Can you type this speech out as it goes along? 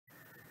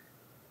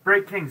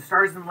Break King,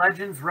 Stars and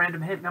Legends,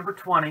 random hit number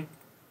 20.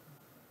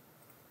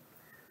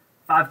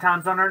 5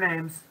 times on our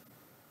names.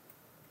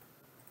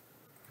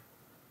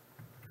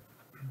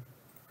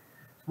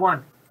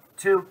 1,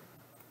 2,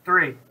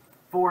 3,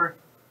 4,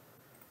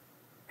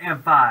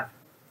 and 5.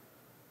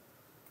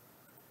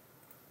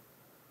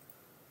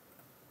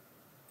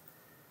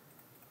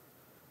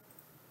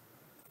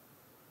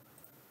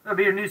 That'll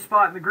be your new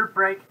spot in the group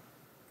break.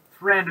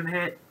 It's random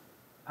hit.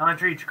 I'll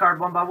enter each card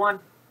one by one.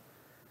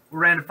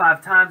 We'll random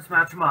 5 times,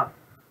 match them up.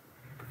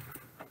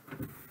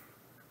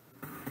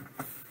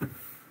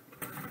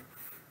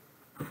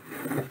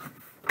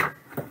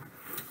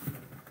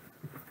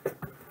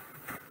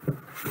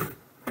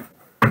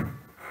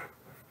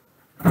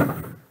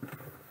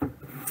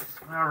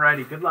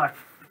 Alrighty, good luck.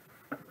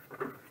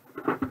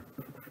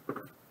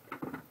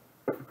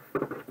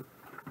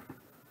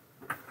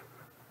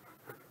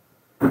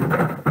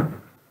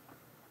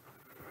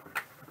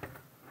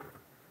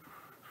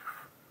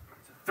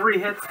 So 3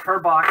 hits per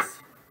box.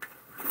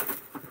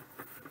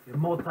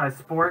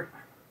 Multi-sport.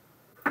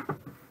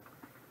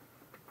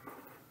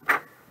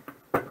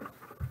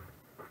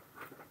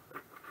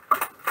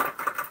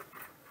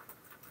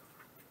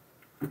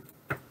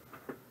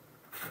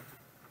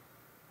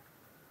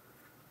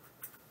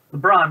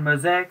 LeBron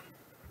Mosaic,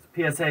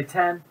 it's PSA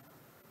 10.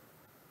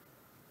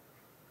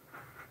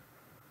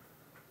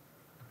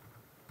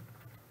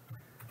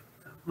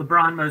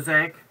 LeBron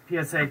Mosaic,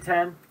 PSA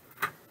 10.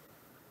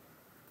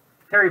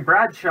 Terry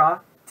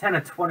Bradshaw, 10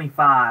 of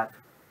 25.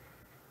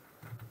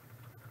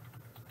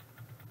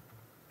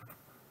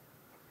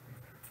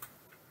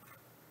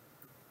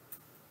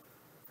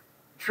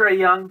 Trae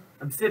Young,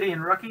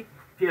 Obsidian Rookie,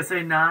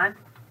 PSA 9.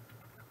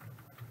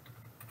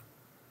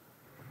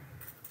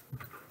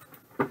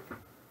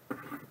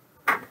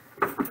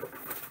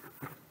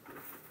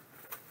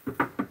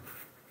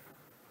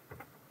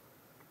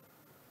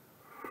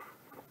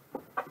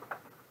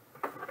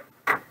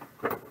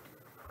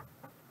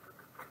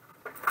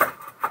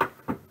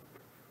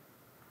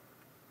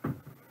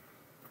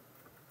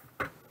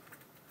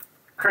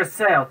 Chris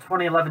Sale,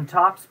 2011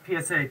 Topps,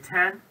 PSA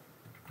 10.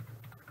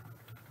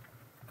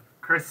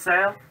 Chris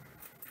Sale.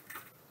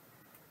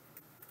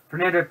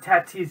 Fernando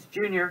Tatis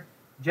Jr.,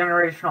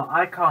 Generational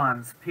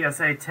Icons,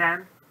 PSA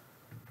 10.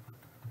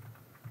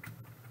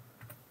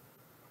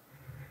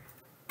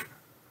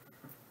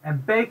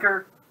 And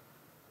Baker,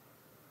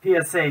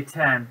 PSA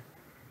 10.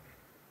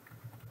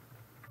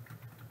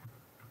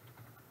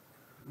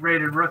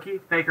 Rated Rookie,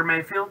 Baker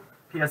Mayfield,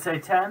 PSA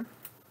 10.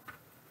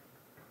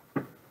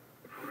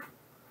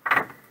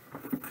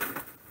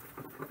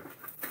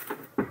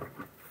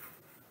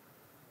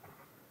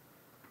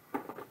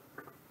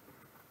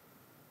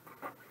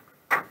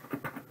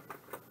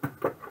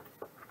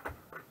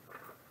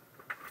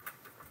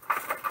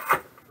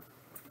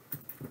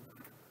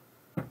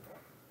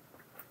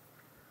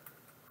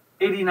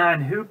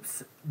 '89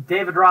 Hoops,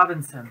 David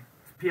Robinson,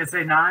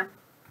 PSA 9.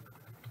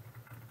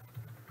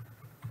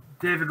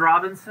 David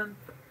Robinson.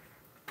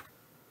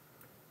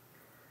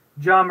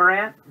 John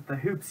Morant with the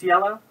Hoops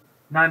Yellow,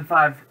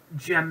 9.5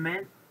 Gem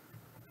Mint.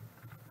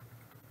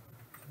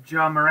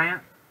 John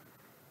Morant.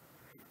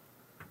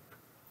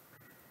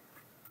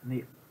 And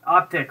the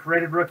Optic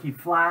Rated Rookie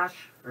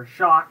Flash, or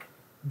Shock,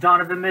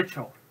 Donovan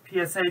Mitchell,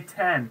 PSA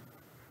 10.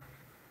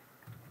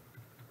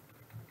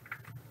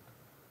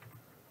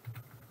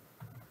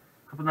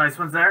 Couple nice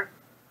ones there.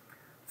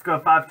 Let's go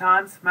 5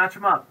 times, match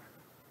them up.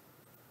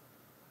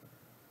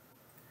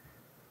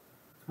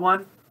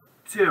 1,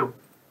 2,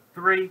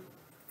 3,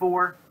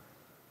 4,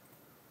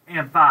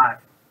 and 5.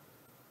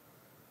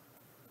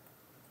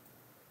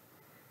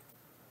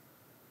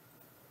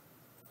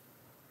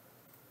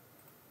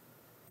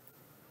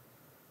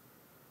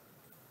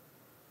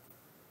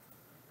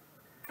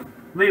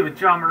 Lee with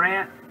John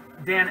Morant,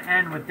 Dan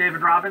N with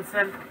David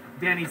Robinson,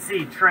 Danny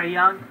C, Trae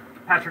Young,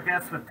 Patrick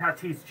S with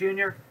Tatis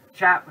Jr.,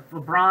 Chat with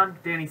LeBron,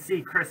 Danny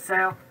C, Chris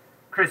Sale,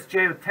 Chris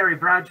J with Terry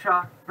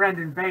Bradshaw,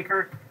 Brendan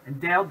Baker,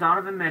 and Dale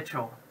Donovan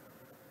Mitchell.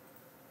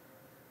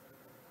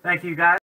 Thank you, guys.